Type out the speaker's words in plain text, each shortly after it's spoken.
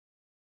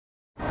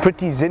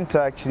Pretty Zinta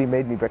actually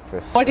made me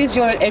breakfast. What is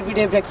your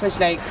everyday breakfast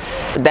like?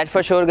 That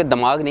for sure कि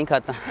दिमाग नहीं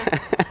खाता.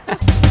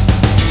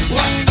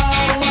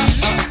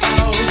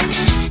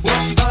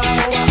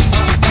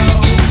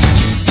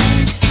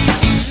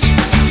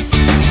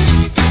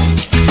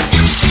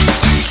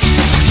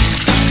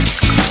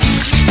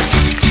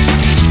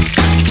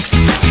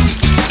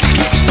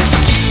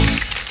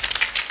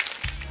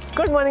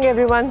 Good morning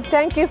everyone.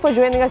 Thank you for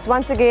joining us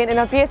once again in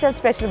our PSL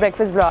special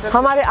breakfast vlog.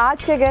 हमारे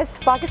आज के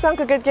guest Pakistan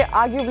cricket के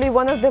arguably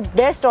one of the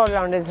best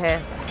all-rounders हैं.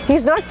 He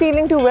is not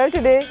feeling too well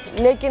today,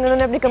 लेकिन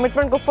उन्होंने अपनी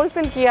commitment को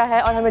fulfil किया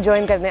है और हमें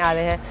ज्वाइन करने आ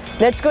रहे हैं.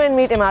 Let's go and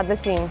meet Imad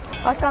Wasim.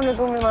 अस्सलाम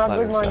वालेकुम इमाद.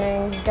 Good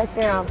morning.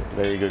 कैसे हैं आप?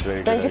 Very good,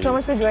 very good. Thank you so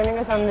much for joining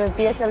us on the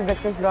PSL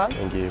breakfast vlog.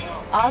 Thank you.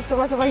 आप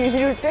सुबह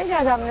usually उठते हैं या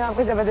आज आपने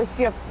आपको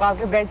ज़बरदस्ती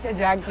आपके बेड से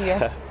ड्रैग किया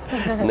है?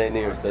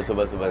 नहीं उठता,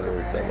 सुबह नहीं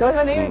उठता.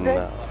 सुबह नहीं उठते?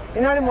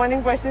 You're not a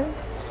morning person?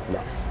 No.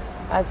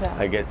 अच्छा.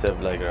 I get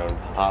up like around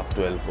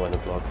 12:30, 1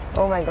 o'clock.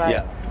 Oh my God.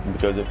 Yeah,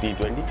 because of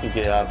T20,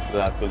 क्योंकि आप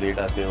रात को लेट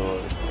आते हो.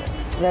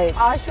 Right.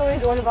 Our show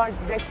is all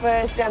about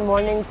breakfast and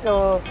morning. So,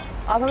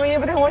 आप हमें ये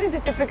बताएं, what is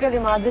a typical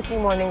Imad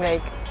Wasim morning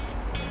like?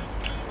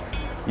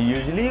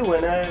 Usually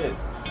when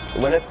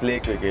I play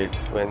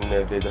cricket, when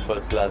there's a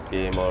first class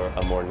game or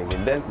a morning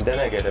game, then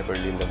I get up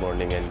early in the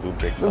morning and do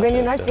breakfast. When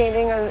you're not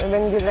training and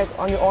when you're like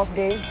on your off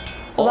days.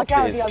 सुबह क्या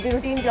होती है आपकी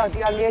routine क्या होती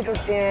है? आप late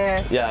उठते हैं?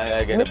 Yeah,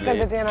 I get up late. Miss कर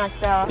देते हैं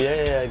नाश्ता?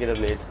 Yeah, I get up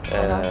late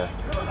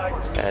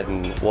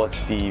and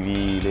watch TV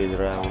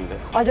later around.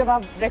 और जब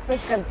आप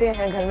breakfast करते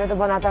हैं घर में तो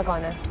बनाता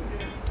कौन है?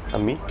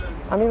 अम्मी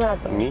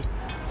बनाती हैं? अम्मी.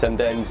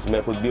 Sometimes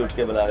मैं खुद भी उठ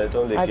के बना देता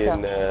हूँ, लेकिन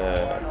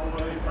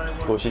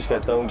कोशिश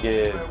करता हूँ कि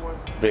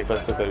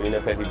ब्रेकफास्ट तो करूँ ना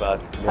पहली बात.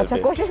 अच्छा,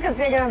 कोशिश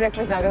करते हैं कि मैं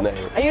ब्रेकफास्ट ना करूँ.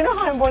 You know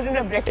how important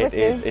a breakfast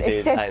is?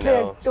 It sets the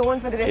tone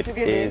for the rest of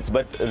your day. It is,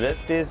 but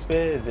rest days पे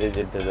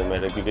it doesn't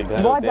matter क्योंकि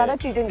घर बहुत ज़्यादा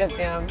cheating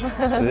करते हैं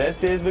हम.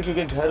 Rest days पे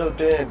क्योंकि घर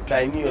होते हैं,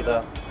 टाइम नहीं होता,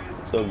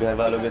 तो घर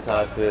वालों के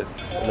साथ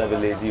मतलब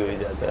लेजी हो ही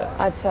जाता है.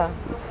 अच्छा,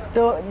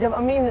 तो जब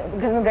अम्मी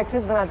घर में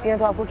ब्रेकफास्ट बनाती हैं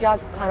तो आपको क्या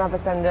खाना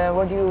पसंद है?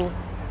 What do you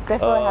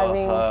prefer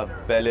having?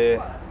 पहले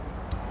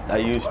I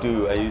used to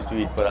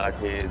eat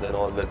parathes and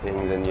all the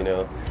things, and you know,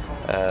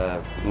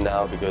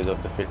 now because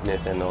of the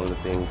fitness and all the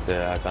things,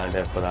 I can't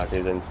have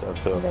parathes and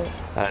stuff. So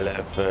I'll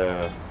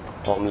have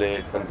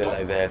omelette, something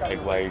like that,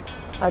 egg whites.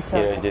 Achha.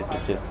 You know,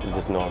 it's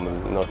just normal,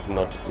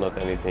 not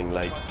anything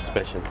like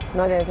special.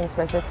 Not anything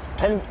special.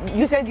 And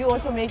you said you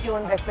also make your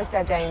own breakfast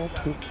at times.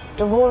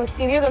 तो वो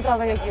cereal होता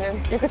होगा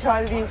यकीनन, ये कुछ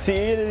और भी?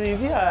 Cereal is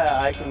easy.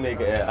 I can make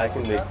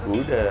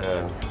food.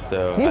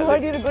 So you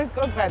heard you're a good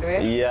cook, by the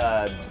way.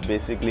 Yeah,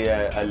 basically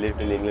I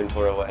lived in England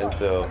for a while,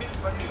 so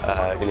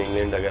in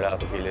England अगर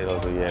आप अकेले रहो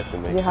तो you have to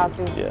make food. You have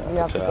to. Yeah, you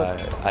have so to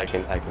cook. I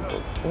can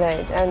cook.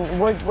 Right. And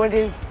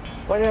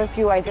what are a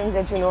few items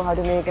that you know how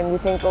to make and you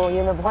think, oh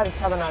ये मैं बहुत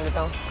अच्छा बना लेता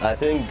हूँ? I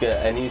think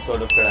any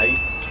sort of कढ़ाई.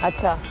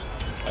 अच्छा.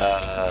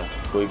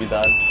 कोई भी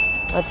दाल.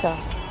 अच्छा.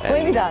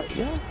 कोई भी दाल.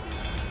 Yeah.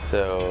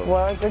 So.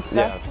 What good stuff?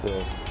 Yeah. So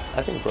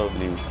I think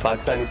probably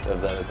Pakistani stuff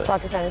ज़्यादातर.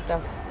 Pakistani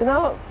stuff. So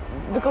now,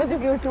 because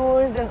of your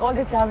tours and all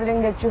the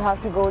traveling that you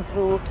have to go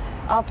through,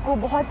 आपको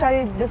बहुत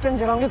सारी different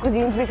जगहों के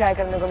cuisines भी try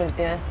करने को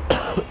मिलते हैं.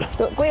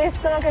 तो कोई इस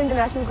तरह का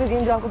international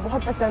cuisine जो आपको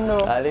बहुत पसंद हो?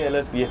 I think I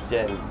love PF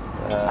Chang's.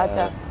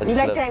 अच्छा. You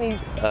like Chinese?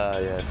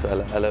 Yes,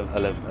 I love.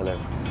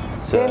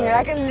 So, same here.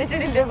 I can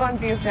literally live on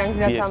PF Chang's.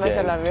 That's how much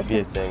I love it.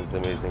 PF Chang's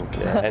amazing.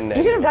 Yeah, and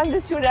you should have done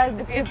this shoot at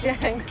the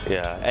PF Chang's.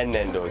 Yeah, and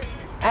Nando's.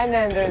 And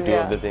Nando's, Two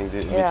of the things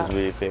which is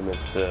very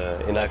famous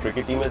in our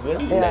cricket team as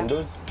well. Yeah.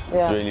 Nando's.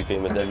 It's really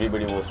famous.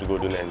 Everybody wants to go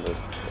to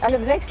Nando's. And the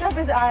next up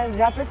is our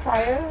rapid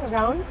fire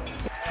round.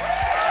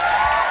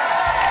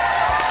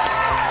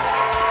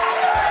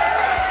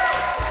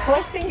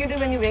 First thing you do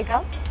when you wake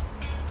up?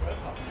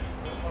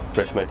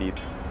 Brush my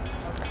teeth.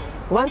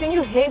 One thing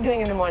you hate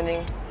doing in the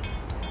morning?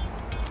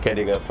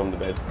 Getting up from the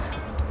bed.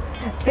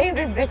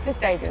 Favorite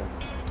breakfast item?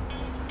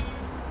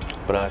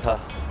 Paratha.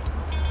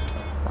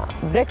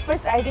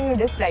 Breakfast item you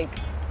dislike?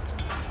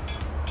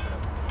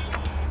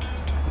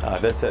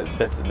 That's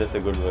a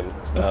good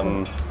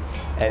one.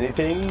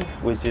 Anything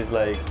which is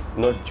like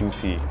not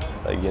juicy,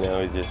 like you know,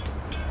 I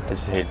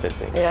just hate that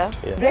thing. Yeah.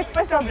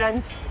 Breakfast or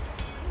brunch?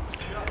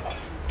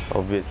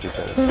 Obviously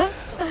brunch.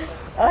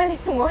 Early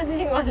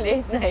morning or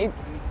late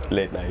nights?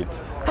 Late night.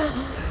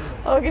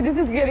 Okay, this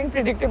is getting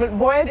predictable.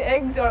 Boiled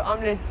eggs or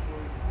omelets?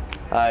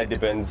 It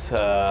depends.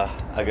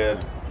 Agar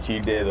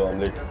cheat day, the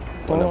omelette.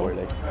 Boiled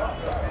eggs.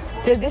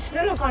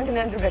 Traditional or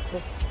continental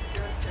breakfast?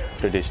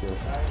 Traditional.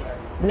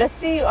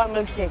 Lassi or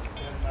milkshake?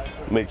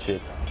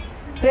 Milkshake.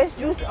 Fresh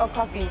juice or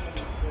coffee?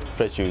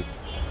 Fresh juice.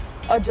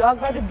 A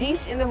jog by the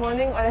beach in the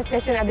morning or a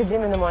session at the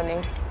gym in the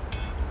morning?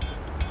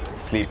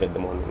 Sleep at the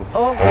morning.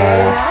 Okay.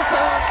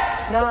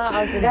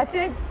 Okay, that's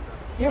it.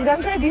 You've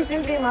done quite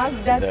decently,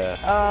 Imad.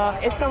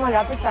 That's it from our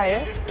rapid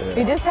fire.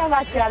 We just have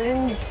our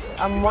challenge,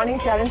 a morning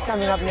challenge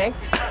coming up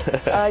next.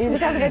 You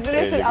just have to get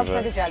ready up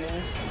for the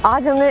challenge.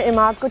 आज हमने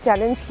इमाद को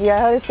challenge किया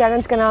है और इस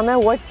challenge का नाम है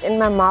What's in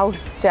my mouth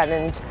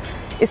challenge.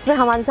 इसमें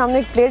हमारे सामने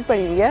एक प्लेट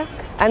पड़ी हुई है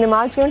and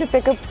Imad's going to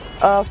pick up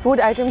food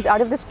items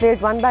out of this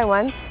plate one by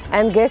one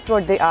and guess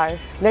what they are.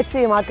 Let's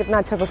see Imad कितना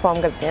अच्छा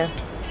perform करते हैं.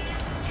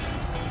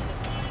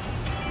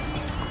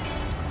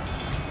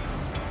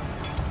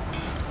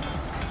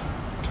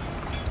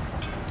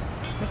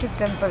 This is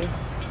simple.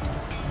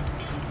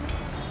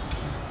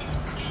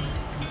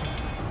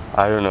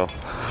 I don't know.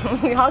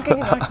 How can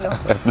you not know? I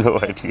have no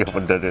idea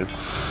what that is.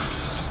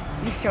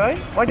 You sure?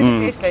 What does it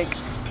taste like?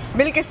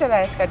 Milk किससे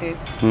लाया इसका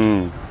taste?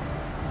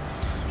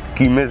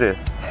 कीमे से.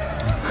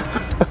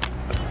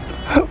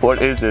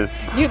 What is this?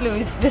 You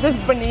lose. This is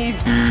paneer.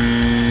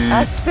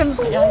 As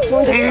simple. I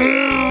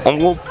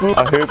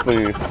hate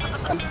paneer.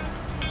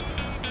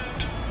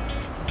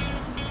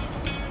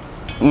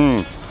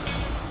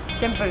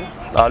 Simple.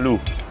 Aloo.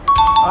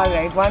 All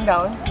right, one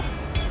down.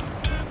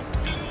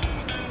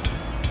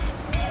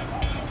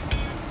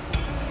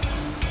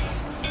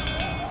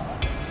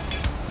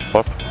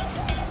 What?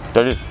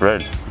 That is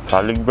bread.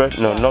 Garlic bread?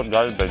 No, not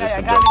garlic bread. Yeah,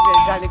 It's garlic bread.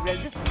 bread. Garlic bread.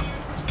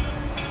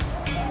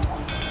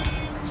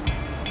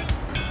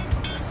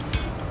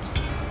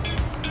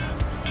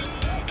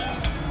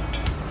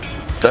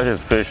 That is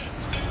fish.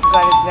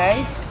 Got it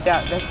right?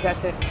 Yeah,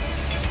 that's it.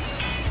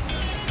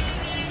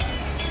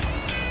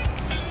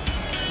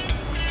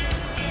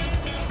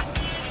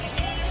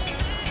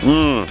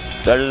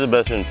 That is the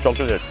best one.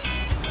 Chocolate.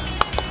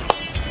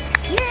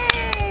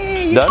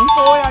 Yay! Done?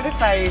 4 out of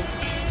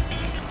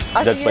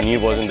 5. That paneer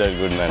wasn't that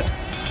good, man.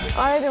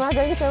 Alright, Imad,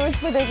 thank you so much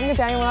for taking the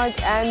time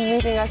out and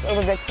meeting us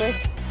over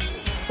breakfast.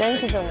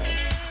 Thank you so much.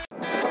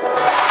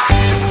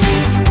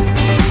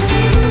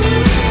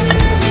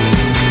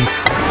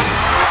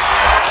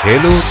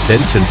 Khelo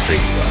tension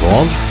free,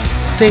 walls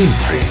stain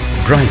free,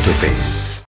 Brighto Paint.